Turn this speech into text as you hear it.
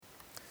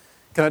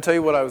Can I tell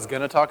you what I was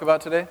going to talk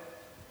about today?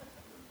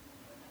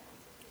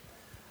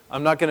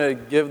 I'm not going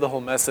to give the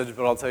whole message,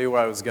 but I'll tell you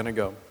where I was going to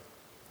go.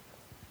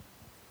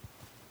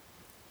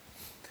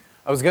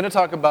 I was going to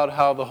talk about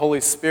how the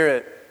Holy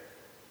Spirit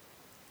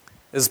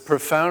is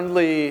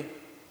profoundly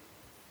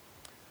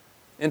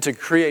into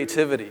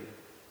creativity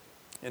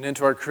and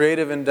into our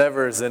creative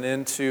endeavors and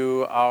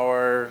into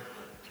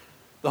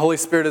the Holy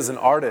Spirit is an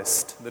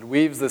artist that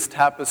weaves this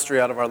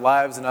tapestry out of our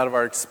lives and out of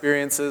our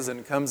experiences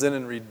and comes in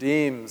and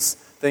redeems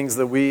things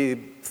that we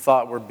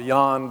thought were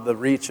beyond the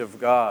reach of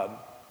God.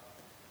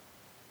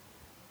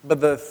 But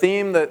the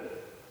theme that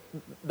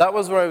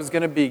was where I was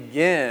going to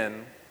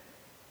begin,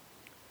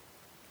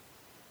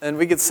 and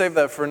we could save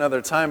that for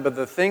another time, but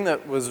the thing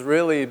that was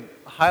really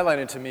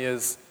highlighted to me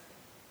is,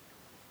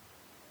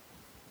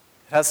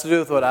 it has to do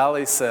with what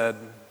Ali said,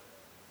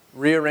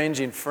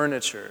 rearranging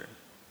furniture.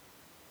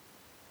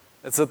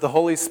 It's that the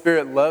Holy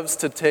Spirit loves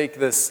to take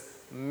this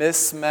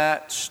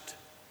mismatched,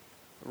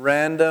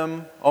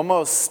 random,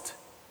 almost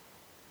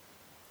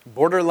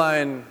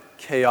borderline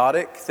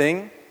chaotic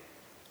thing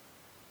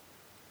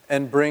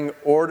and bring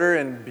order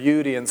and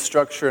beauty and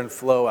structure and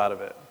flow out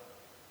of it.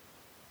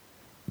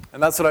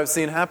 And that's what I've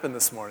seen happen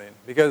this morning.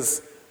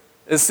 Because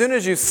as soon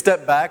as you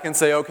step back and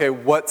say, okay,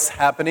 what's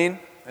happening?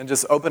 And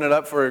just open it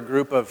up for a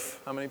group of,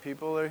 how many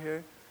people are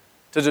here?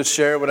 To just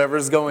share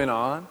whatever's going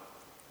on.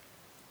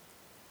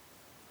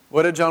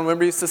 What did John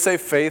Wimber used to say?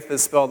 Faith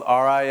is spelled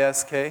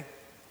R-I-S-K.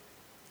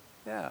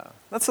 Yeah,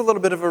 that's a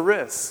little bit of a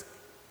risk.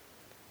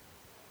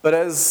 But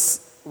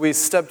as we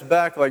stepped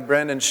back, like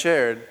Brandon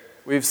shared,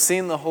 we've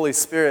seen the Holy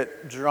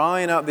Spirit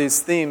drawing out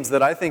these themes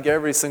that I think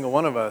every single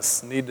one of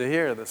us need to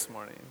hear this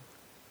morning.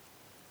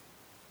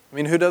 I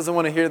mean, who doesn't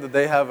want to hear that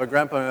they have a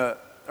grandpa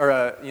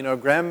or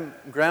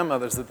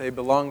grandmothers that they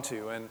belong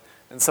to and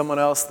someone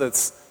else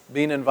that's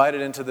being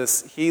invited into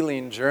this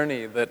healing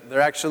journey, that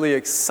they're actually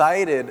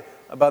excited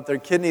about their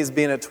kidneys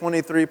being at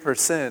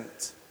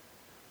 23%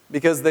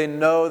 because they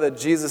know that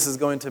Jesus is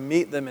going to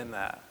meet them in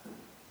that.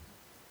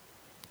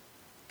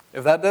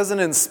 If that doesn't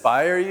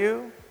inspire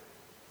you,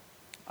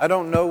 I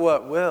don't know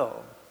what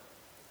will.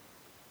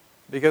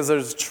 Because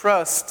there's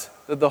trust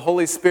that the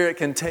Holy Spirit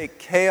can take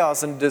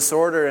chaos and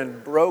disorder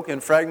and broken,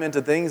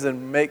 fragmented things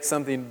and make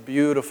something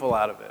beautiful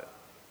out of it.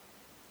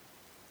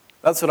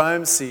 That's what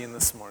I'm seeing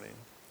this morning.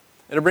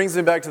 And it brings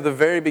me back to the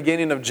very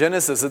beginning of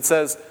Genesis. It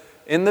says,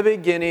 in the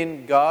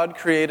beginning, God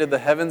created the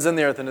heavens and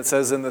the earth. And it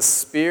says, and the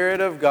Spirit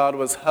of God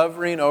was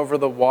hovering over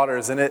the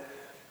waters. And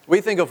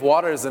we think of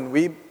waters and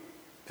we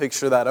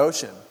picture that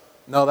ocean.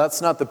 No,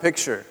 that's not the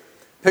picture.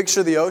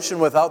 Picture the ocean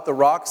without the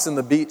rocks and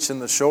the beach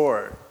and the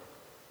shore.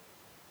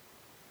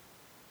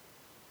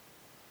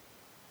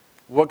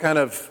 What kind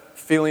of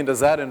feeling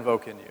does that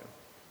invoke in you?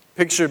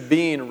 Picture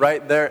being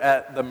right there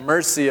at the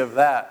mercy of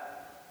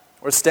that.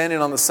 Or standing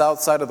on the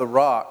south side of the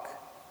rock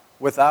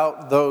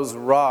without those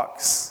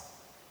rocks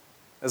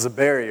as a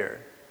barrier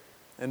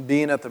and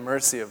being at the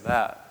mercy of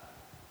that.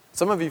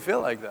 Some of you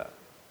feel like that.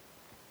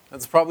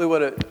 That's probably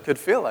what it could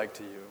feel like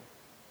to you.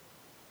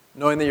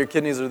 Knowing that your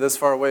kidneys are this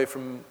far away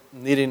from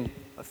needing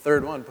a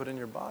third one put in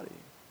your body.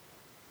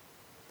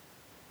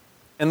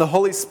 And the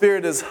Holy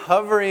Spirit is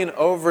hovering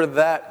over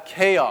that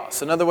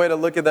chaos. Another way to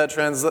look at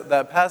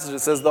that passage, it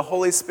says the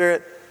Holy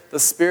Spirit, the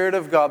Spirit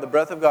of God, the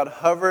breath of God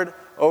hovered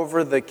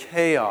over the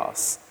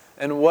chaos.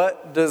 And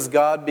what does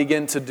God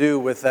begin to do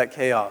with that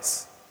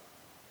chaos?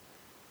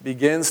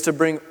 Begins to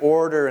bring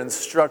order and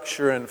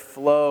structure and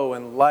flow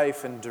and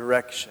life and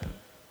direction.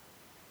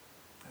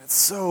 And it's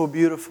so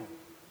beautiful.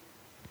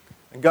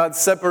 And God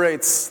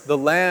separates the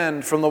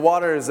land from the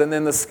waters, and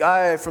then the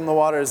sky from the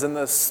waters, and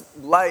the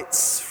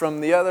lights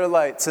from the other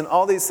lights, and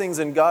all these things.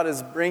 And God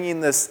is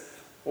bringing this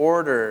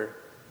order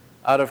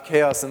out of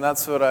chaos. And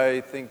that's what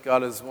I think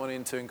God is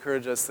wanting to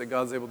encourage us that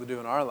God's able to do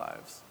in our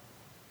lives.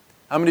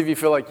 How many of you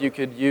feel like you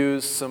could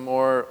use some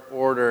more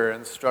order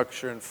and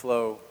structure and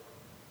flow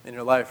in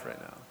your life right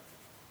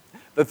now?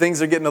 That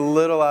things are getting a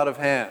little out of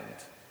hand.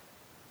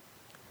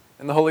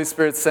 And the Holy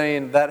Spirit's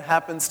saying, that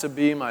happens to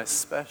be my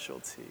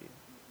specialty.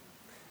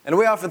 And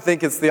we often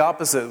think it's the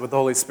opposite with the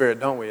Holy Spirit,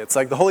 don't we? It's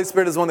like the Holy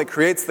Spirit is the one that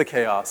creates the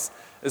chaos.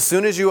 As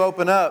soon as you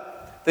open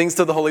up things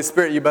to the Holy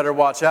Spirit, you better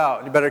watch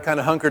out. You better kind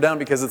of hunker down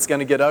because it's going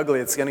to get ugly.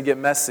 It's going to get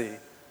messy.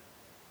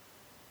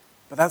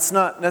 But that's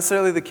not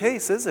necessarily the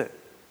case, is it?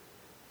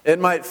 It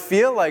might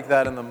feel like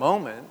that in the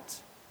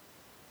moment.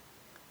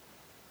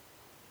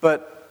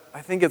 But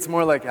I think it's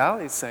more like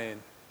Ali's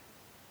saying.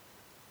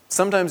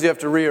 Sometimes you have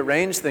to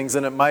rearrange things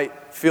and it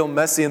might feel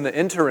messy in the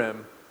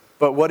interim.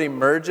 But what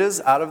emerges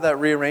out of that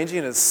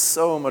rearranging is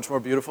so much more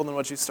beautiful than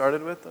what you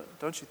started with,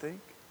 don't you think?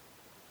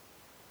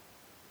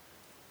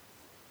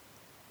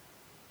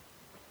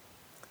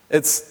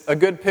 It's a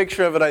good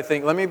picture of it, I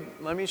think.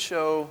 Let me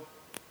show.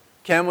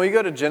 Cam, will you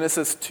go to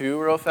Genesis 2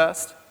 real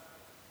fast?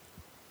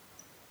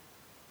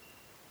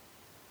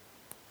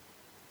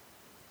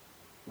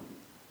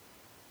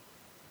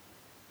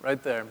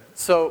 Right there.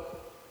 So,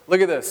 look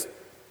at this.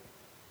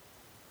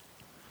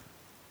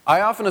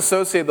 I often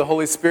associate the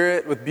Holy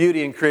Spirit with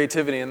beauty and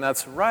creativity, and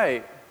that's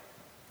right.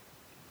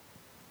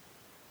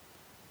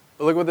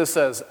 But look what this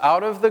says.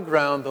 Out of the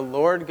ground the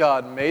Lord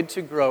God made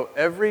to grow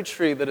every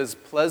tree that is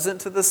pleasant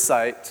to the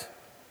sight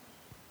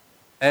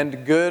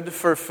and good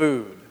for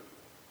food.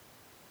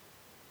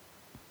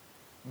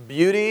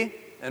 Beauty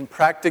and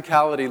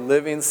practicality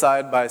living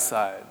side by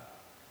side.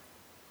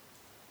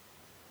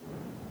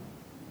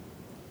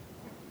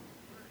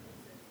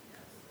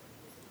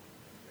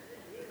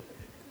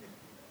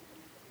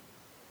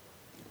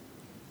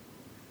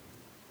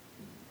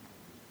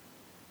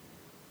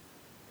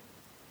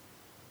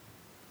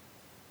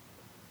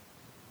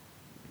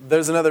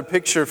 There's another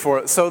picture for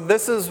it. So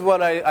this is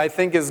what I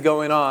think is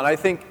going on. I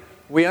think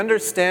we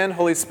understand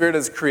Holy Spirit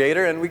as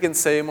creator, and we can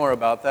say more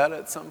about that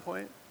at some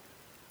point.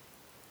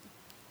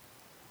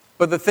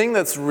 But the thing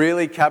that's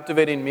really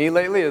captivating me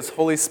lately is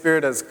Holy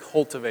Spirit as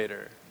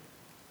cultivator.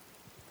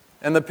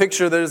 And the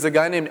picture, there's a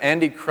guy named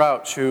Andy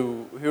Crouch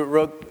who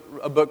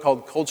wrote a book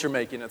called Culture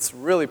Making. It's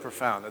really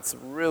profound. It's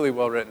really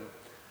well written.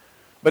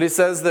 But he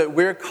says that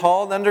we're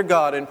called under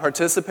God in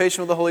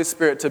participation with the Holy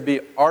Spirit to be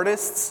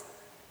artists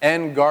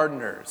and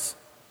gardeners.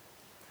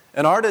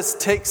 An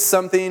artist takes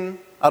something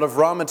out of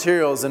raw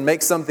materials and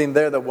makes something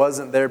there that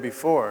wasn't there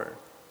before.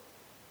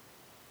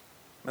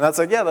 And that's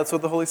like, yeah, that's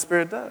what the Holy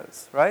Spirit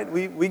does, right?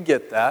 We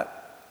get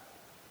that.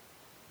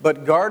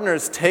 But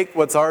gardeners take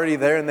what's already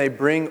there and they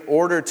bring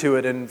order to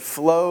it and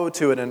flow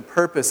to it and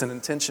purpose and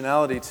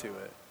intentionality to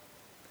it.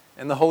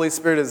 And the Holy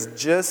Spirit is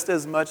just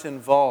as much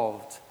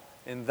involved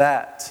in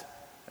that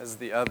as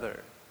the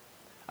other.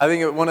 I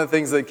think one of the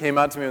things that came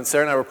out to me when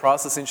Sarah and I were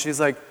processing, she's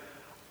like,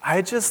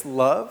 I just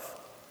love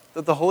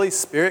that the Holy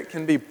Spirit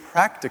can be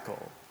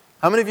practical.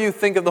 How many of you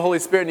think of the Holy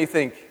Spirit and you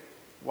think,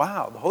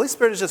 wow, the Holy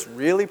Spirit is just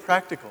really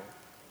practical?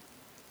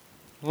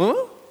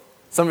 Huh?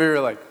 Some of you are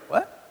like,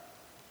 what?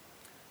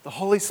 The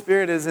Holy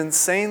Spirit is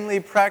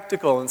insanely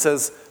practical and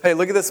says, hey,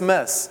 look at this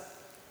mess.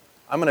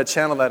 I'm going to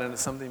channel that into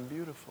something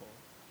beautiful.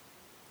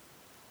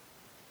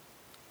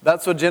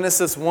 That's what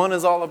Genesis 1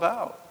 is all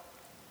about.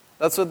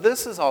 That's what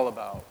this is all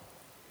about.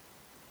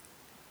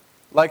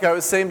 Like I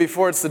was saying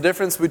before, it's the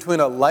difference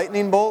between a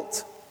lightning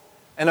bolt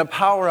and a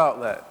power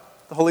outlet.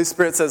 The Holy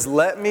Spirit says,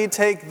 let me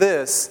take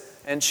this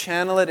and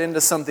channel it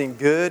into something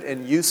good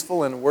and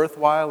useful and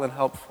worthwhile and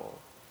helpful.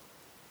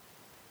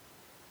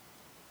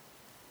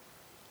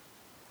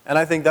 And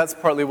I think that's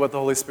partly what the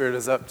Holy Spirit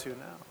is up to now.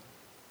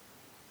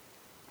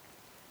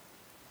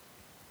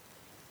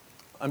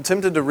 I'm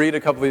tempted to read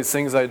a couple of these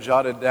things I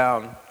jotted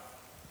down.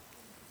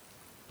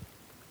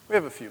 We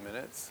have a few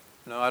minutes.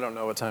 No, I don't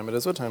know what time it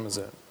is. What time is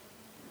it?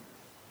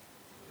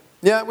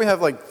 Yeah, we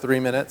have like 3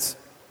 minutes.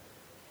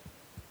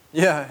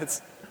 Yeah,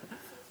 it's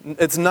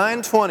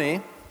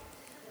 9:20.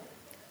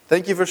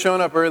 Thank you for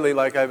showing up early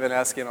like I've been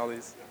asking all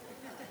these.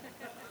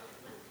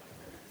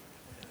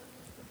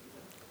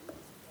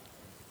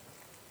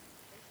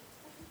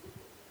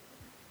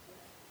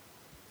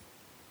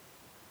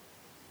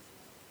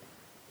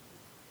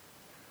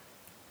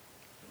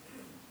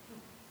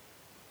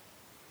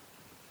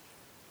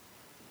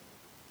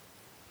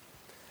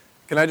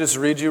 Can I just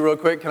read you real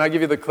quick? Can I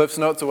give you the Cliff's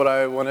Notes of what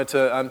I wanted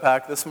to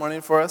unpack this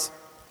morning for us?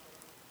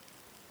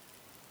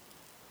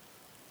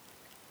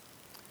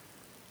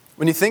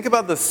 When you think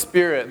about the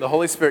Spirit, the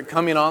Holy Spirit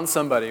coming on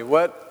somebody,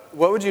 what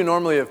would you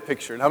normally have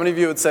pictured? How many of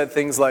you had said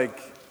things like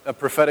a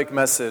prophetic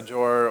message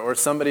or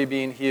somebody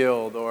being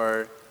healed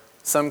or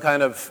some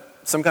kind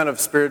of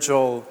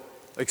spiritual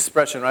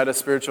expression, right? A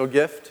spiritual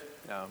gift?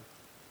 Yeah.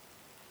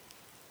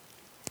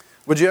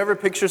 Would you ever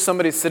picture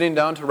somebody sitting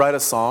down to write a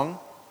song?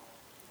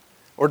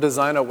 Or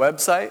design a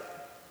website?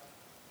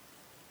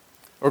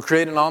 Or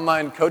create an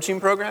online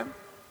coaching program?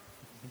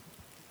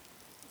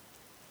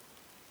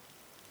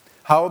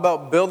 How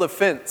about build a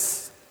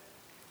fence?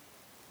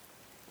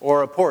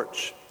 Or a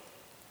porch?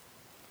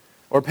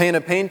 Or paint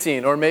a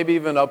painting? Or maybe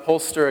even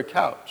upholster a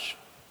couch?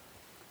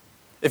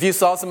 If you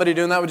saw somebody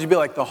doing that, would you be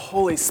like, the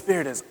Holy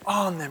Spirit is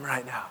on them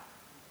right now?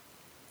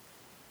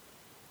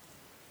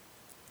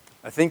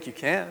 I think you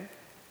can.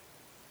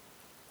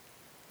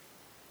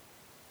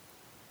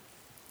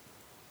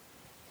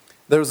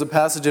 There was a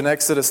passage in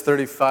Exodus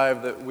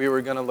 35 that we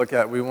were going to look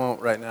at. We won't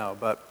right now,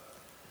 but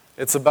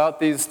it's about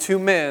these two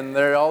men.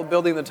 They're all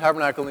building the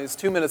tabernacle, and these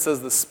 2 men, it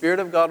says, the Spirit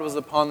of God was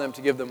upon them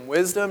to give them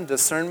wisdom,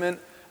 discernment,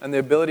 and the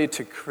ability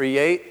to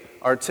create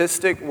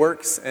artistic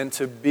works and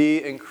to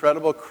be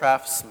incredible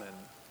craftsmen.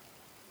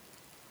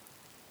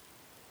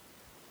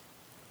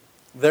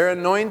 Their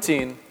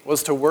anointing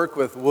was to work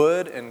with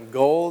wood and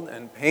gold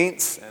and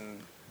paints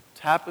and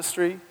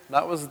tapestry.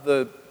 That was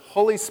the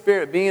Holy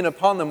Spirit being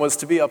upon them, was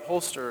to be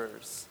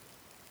upholsterers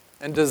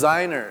and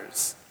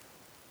designers.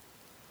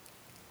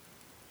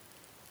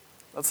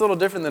 That's a little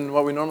different than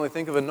what we normally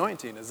think of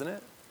anointing, isn't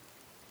it?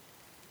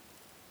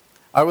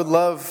 I would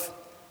love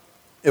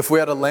if we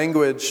had a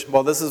language,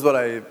 well, this is what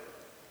I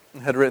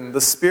had written.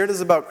 The Spirit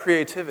is about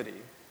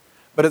creativity,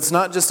 but it's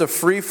not just a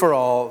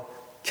free-for-all,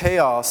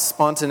 chaos,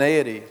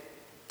 spontaneity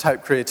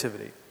type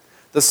creativity.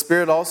 The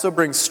Spirit also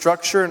brings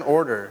structure and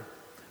order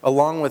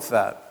along with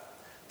that.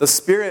 The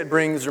Spirit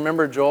brings,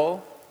 remember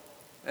Joel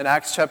in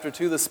Acts chapter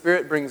 2, the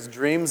Spirit brings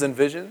dreams and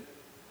vision.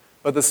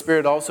 but the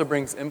Spirit also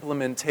brings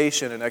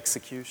implementation and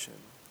execution.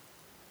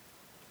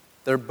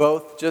 They're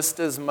both just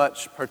as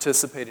much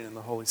participating in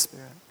the Holy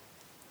Spirit.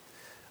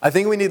 I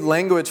think we need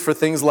language for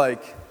things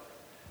like,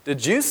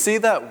 did you see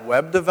that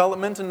web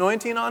development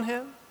anointing on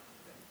him?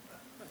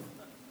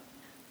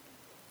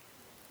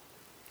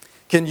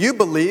 Can you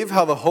believe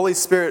how the Holy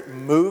Spirit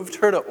moved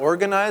her to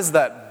organize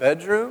that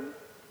bedroom?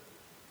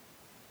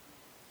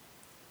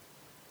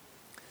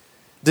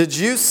 Did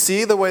you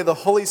see the way the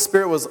Holy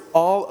Spirit was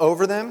all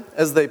over them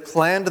as they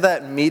planned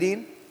that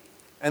meeting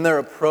and their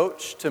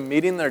approach to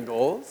meeting their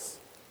goals?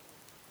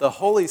 The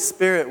Holy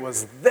Spirit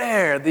was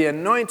there. The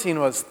anointing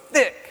was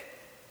thick.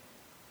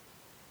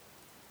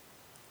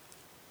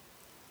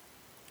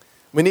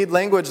 We need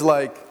language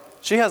like,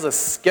 she has a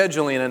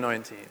scheduling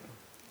anointing.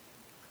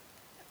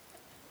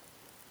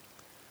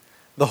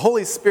 The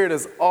Holy Spirit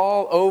is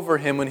all over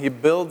him when he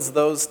builds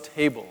those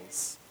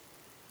tables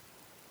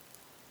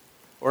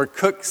or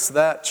cooks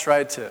that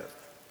tri-tip.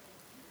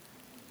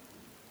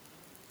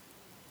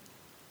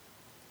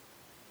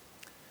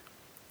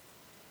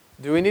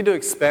 Do we need to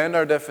expand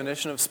our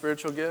definition of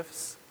spiritual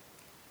gifts?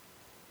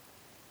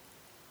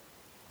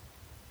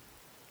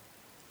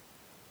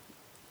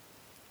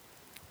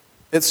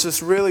 It's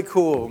just really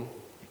cool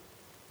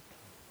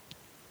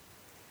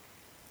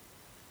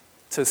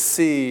to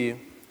see.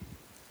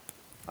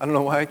 I don't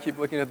know why I keep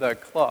looking at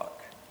that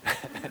clock.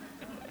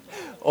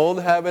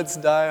 Old habits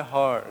die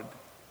hard.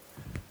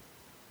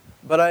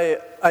 But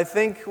I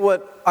think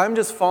I'm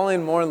just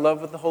falling more in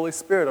love with the Holy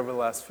Spirit over the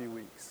last few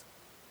weeks.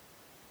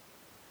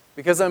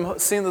 Because I'm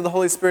seeing that the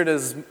Holy Spirit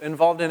is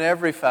involved in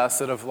every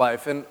facet of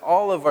life, in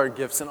all of our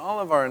gifts, and all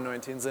of our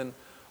anointings, and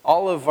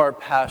all of our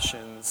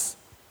passions,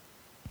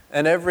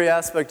 and every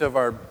aspect of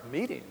our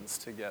meetings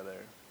together.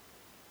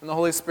 And the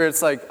Holy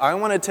Spirit's like, I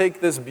want to take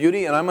this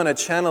beauty and I'm going to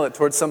channel it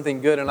towards something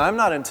good, and I'm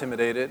not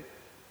intimidated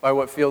by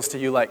what feels to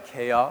you like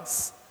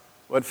chaos,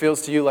 what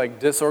feels to you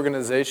like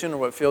disorganization, or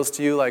what feels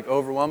to you like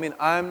overwhelming.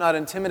 I'm not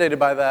intimidated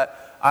by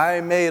that.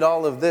 I made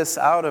all of this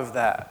out of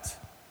that.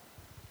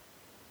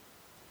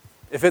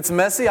 If it's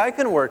messy, I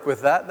can work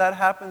with that. That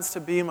happens to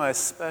be my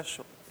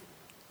special.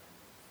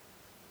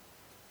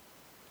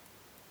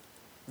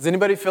 Does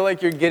anybody feel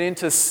like you're getting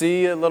to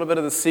see a little bit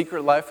of the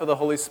secret life of the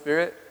Holy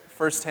Spirit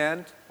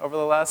firsthand over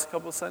the last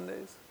couple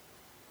Sundays?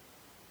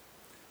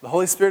 The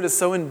Holy Spirit is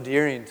so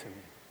endearing to me.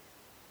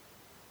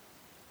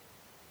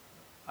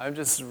 I'm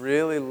just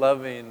really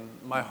loving,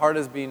 my heart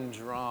is being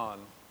drawn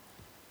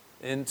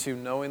into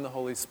knowing the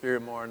Holy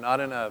Spirit more,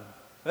 not in a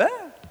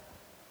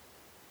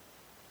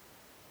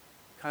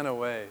kind of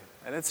way.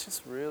 And it's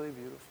just really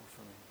beautiful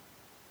for me.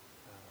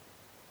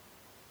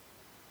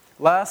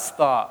 Last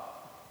thought.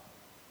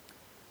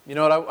 You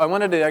know what, I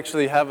wanted to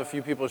actually have a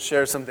few people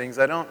share some things.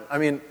 There's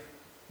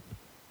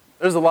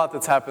a lot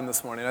that's happened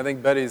this morning. I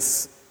think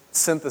Betty's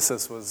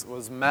synthesis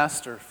was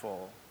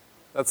masterful.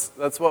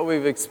 That's what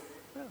we've experienced.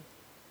 Yeah.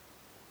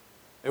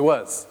 It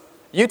was.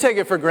 You take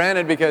it for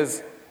granted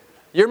because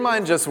your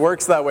mind just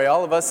works that way.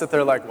 All of us sit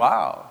there like,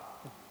 wow.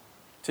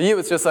 To you,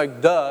 it's just like,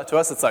 duh. To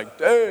us, it's like,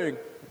 dang.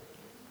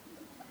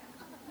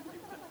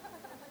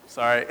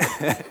 Sorry.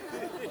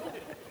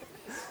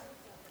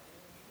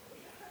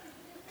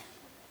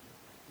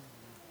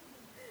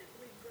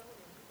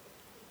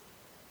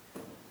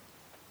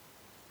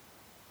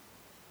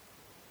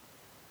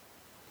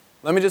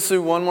 Let me just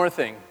do one more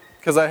thing,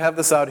 because I have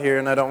this out here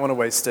and I don't want to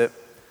waste it.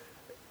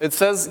 It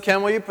says,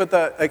 Cam, will you put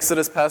that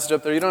Exodus passage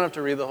up there? You don't have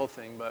to read the whole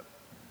thing, but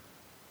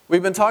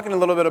we've been talking a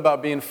little bit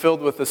about being filled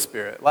with the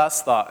Spirit.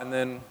 Last thought, and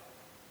then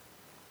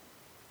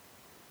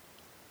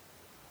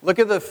look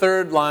at the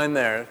third line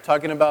there,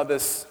 talking about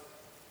this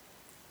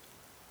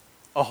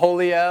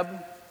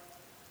Aholiab.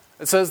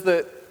 It says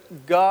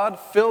that God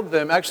filled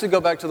them. Actually,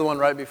 go back to the one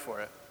right before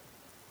it.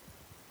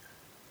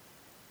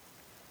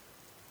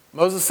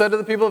 Moses said to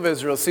the people of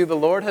Israel, see, the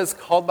Lord has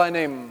called by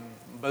name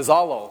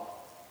Bezalel.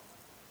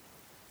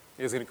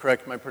 You guys going to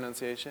correct my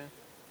pronunciation?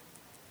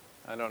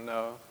 I don't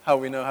know how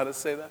we know how to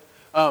say that.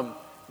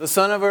 The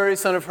son of Uri,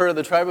 son of Hur,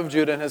 the tribe of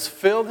Judah, and has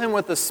filled him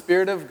with the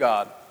Spirit of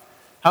God.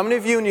 How many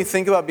of you, when you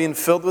think about being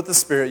filled with the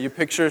Spirit, you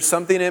picture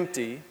something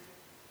empty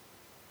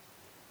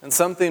and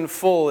something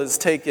full is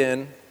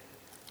taken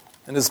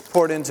and is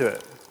poured into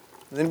it?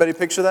 Does anybody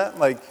picture that?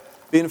 Like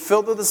being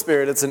filled with the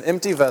Spirit, it's an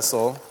empty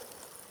vessel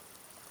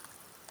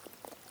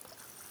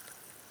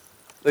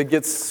that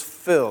gets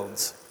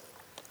filled.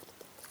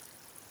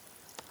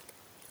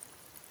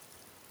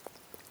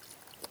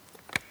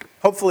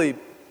 Hopefully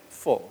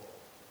full.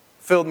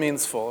 Filled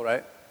means full,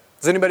 right?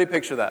 Does anybody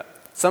picture that?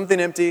 Something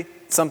empty,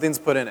 something's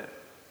put in it.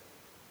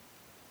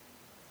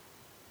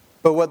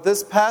 But what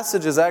this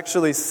passage is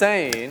actually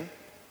saying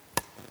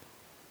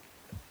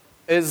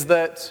is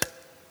that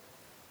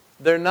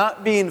they're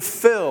not being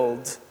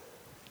filled,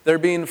 they're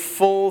being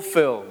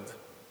fulfilled.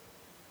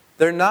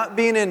 They're not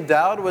being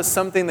endowed with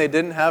something they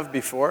didn't have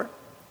before.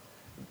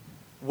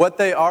 What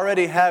they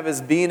already have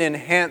is being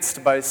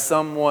enhanced by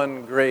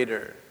someone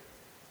greater.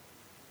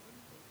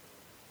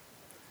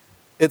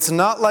 It's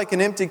not like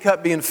an empty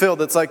cup being filled.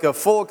 It's like a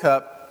full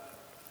cup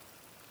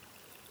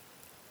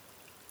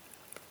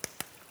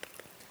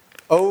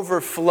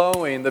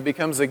overflowing that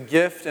becomes a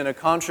gift and a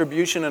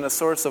contribution and a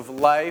source of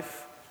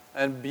life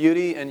and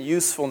beauty and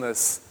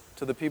usefulness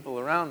to the people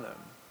around them.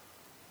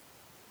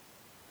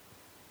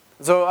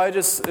 So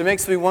it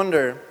makes me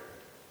wonder,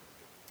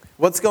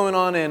 what's going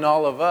on in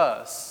all of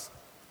us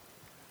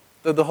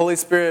that the Holy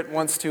Spirit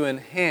wants to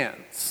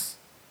enhance?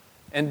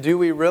 And do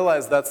we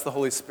realize that's the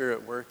Holy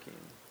Spirit working?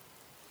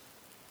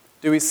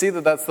 Do we see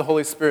that that's the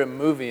Holy Spirit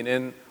moving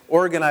in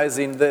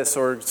organizing this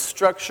or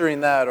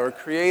structuring that or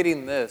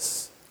creating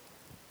this?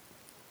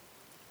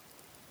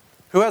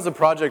 Who has a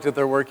project that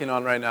they're working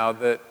on right now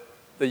that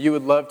you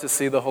would love to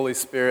see the Holy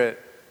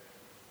Spirit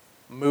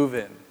move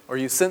in, or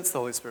you sense the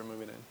Holy Spirit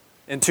moving in?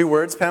 In 2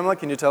 words, Pamela,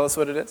 can you tell us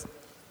what it is?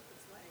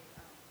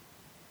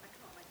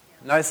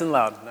 Nice and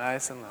loud,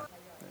 nice and loud.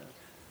 Yeah.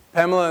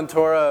 Pamela and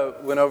Tora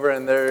went over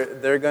and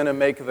they're going to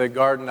make the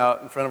garden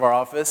out in front of our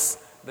office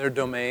their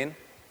domain.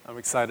 I'm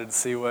excited to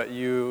see what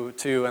you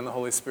two and the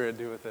Holy Spirit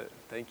do with it.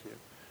 Thank you.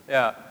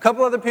 Yeah, a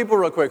couple other people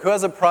real quick. Who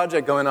has a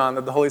project going on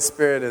that the Holy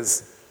Spirit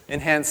is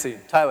enhancing?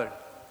 Tyler.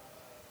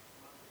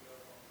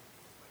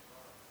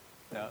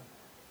 Yeah.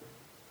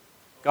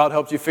 God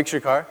helped you fix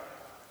your car?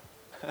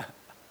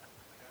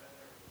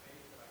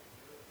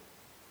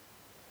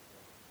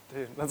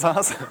 Dude, that's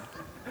awesome.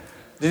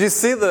 Did you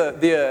see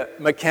the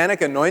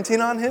mechanic anointing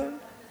on him?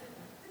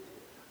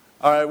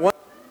 All right,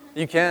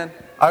 you can.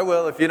 I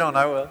will. If you don't,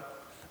 I will.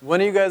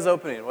 When are you guys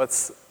opening?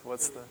 What's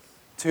the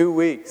 2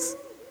 weeks?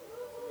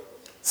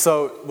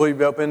 So will you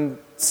be open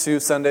 2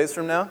 Sundays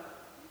from now?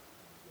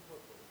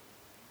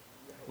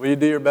 Will you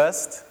do your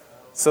best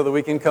so that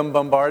we can come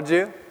bombard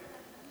you?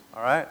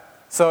 All right.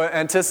 So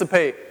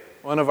anticipate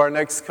one of our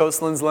next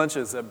Coastlands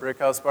lunches at Brick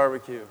House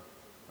Barbecue.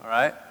 All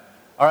right?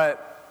 All right.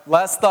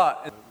 Last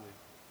thought.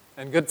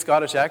 And good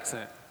Scottish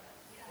accent.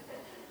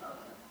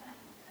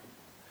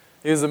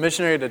 He was a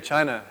missionary to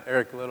China,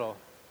 Eric Little.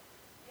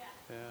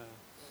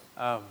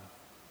 Yeah.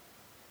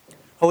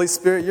 Holy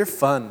Spirit, you're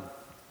fun.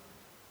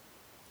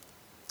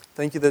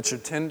 Thank you that you're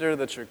tender,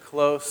 that you're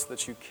close,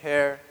 that you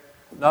care.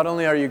 Not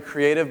only are you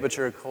creative, but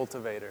you're a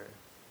cultivator.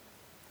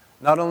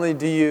 Not only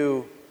do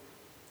you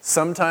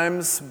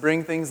sometimes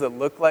bring things that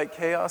look like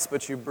chaos,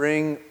 but you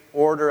bring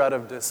order out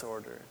of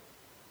disorder.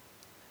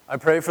 I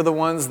pray for the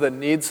ones that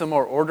need some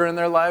more order in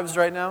their lives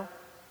right now,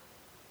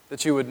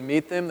 that you would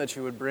meet them, that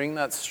you would bring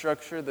that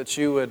structure, that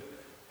you would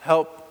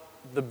help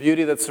the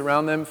beauty that's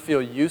around them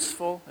feel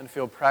useful and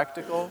feel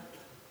practical.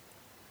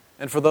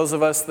 And for those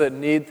of us that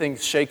need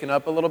things shaken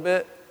up a little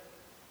bit,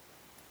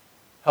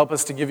 help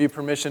us to give you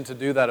permission to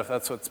do that if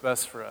that's what's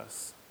best for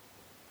us.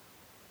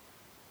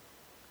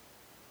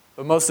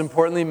 But most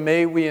importantly,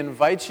 may we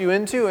invite you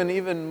into, and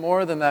even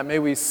more than that, may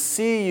we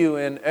see you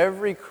in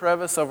every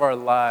crevice of our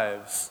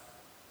lives,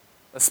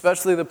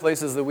 especially the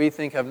places that we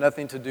think have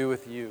nothing to do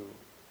with you.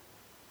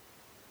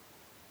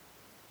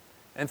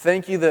 And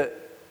thank you that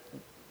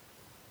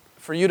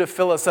for you to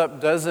fill us up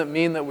doesn't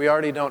mean that we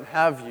already don't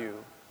have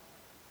you,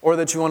 or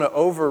that you want to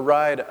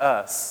override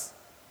us.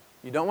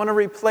 You don't want to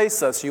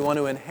replace us, you want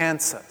to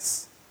enhance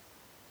us.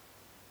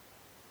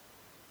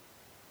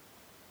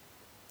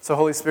 So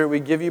Holy Spirit,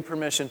 we give you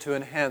permission to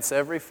enhance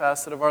every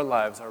facet of our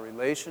lives, our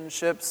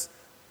relationships,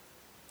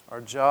 our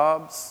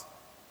jobs,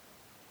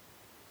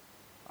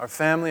 our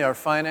family, our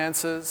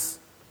finances,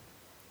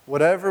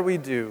 whatever we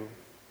do.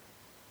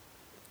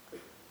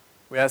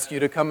 We ask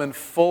you to come and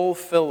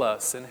fulfill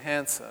us,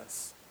 enhance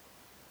us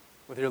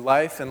with your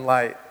life and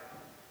light,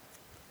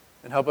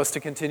 and help us to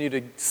continue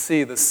to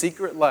see the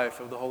secret life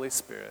of the Holy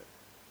Spirit.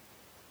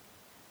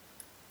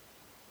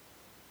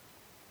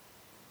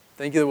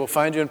 Thank you that we'll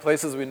find you in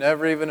places we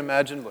never even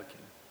imagined looking.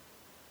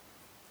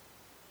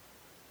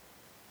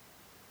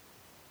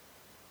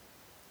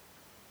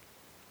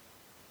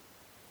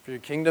 For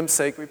your kingdom's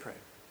sake, we pray.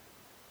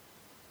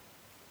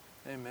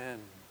 Amen.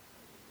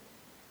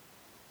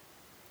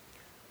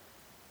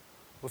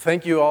 Well,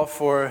 thank you all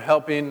for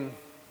helping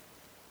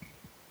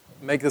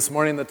make this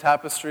morning the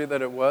tapestry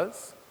that it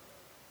was.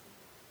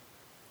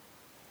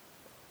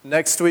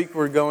 Next week,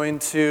 we're going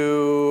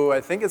to,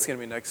 I think it's going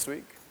to be next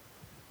week,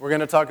 we're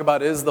going to talk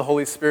about, is the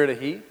Holy Spirit a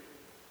He?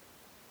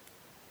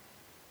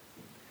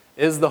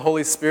 Is the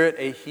Holy Spirit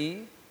a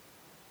He?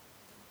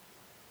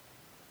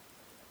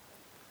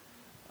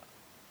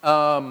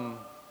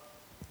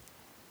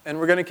 And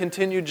we're going to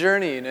continue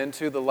journeying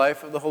into the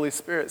life of the Holy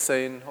Spirit,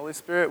 saying, Holy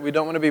Spirit, we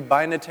don't want to be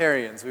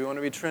binitarians. We want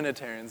to be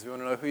Trinitarians. We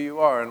want to know who you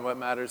are and what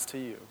matters to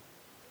you.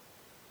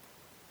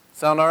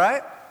 Sound all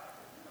right?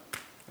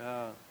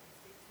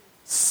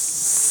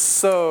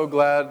 So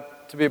glad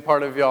to be a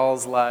part of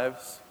y'all's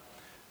lives.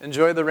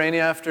 Enjoy the rainy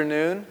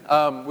afternoon.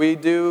 We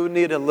do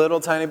need a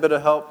little tiny bit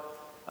of help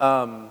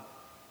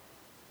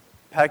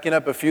packing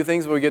up a few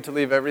things, but we get to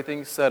leave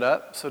everything set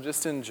up. So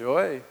just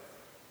enjoy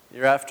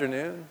your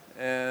afternoon.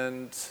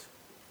 And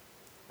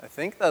I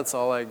think that's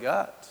all I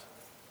got.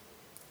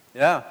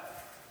 Yeah.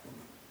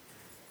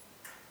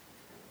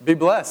 Be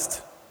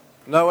blessed.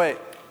 No, wait.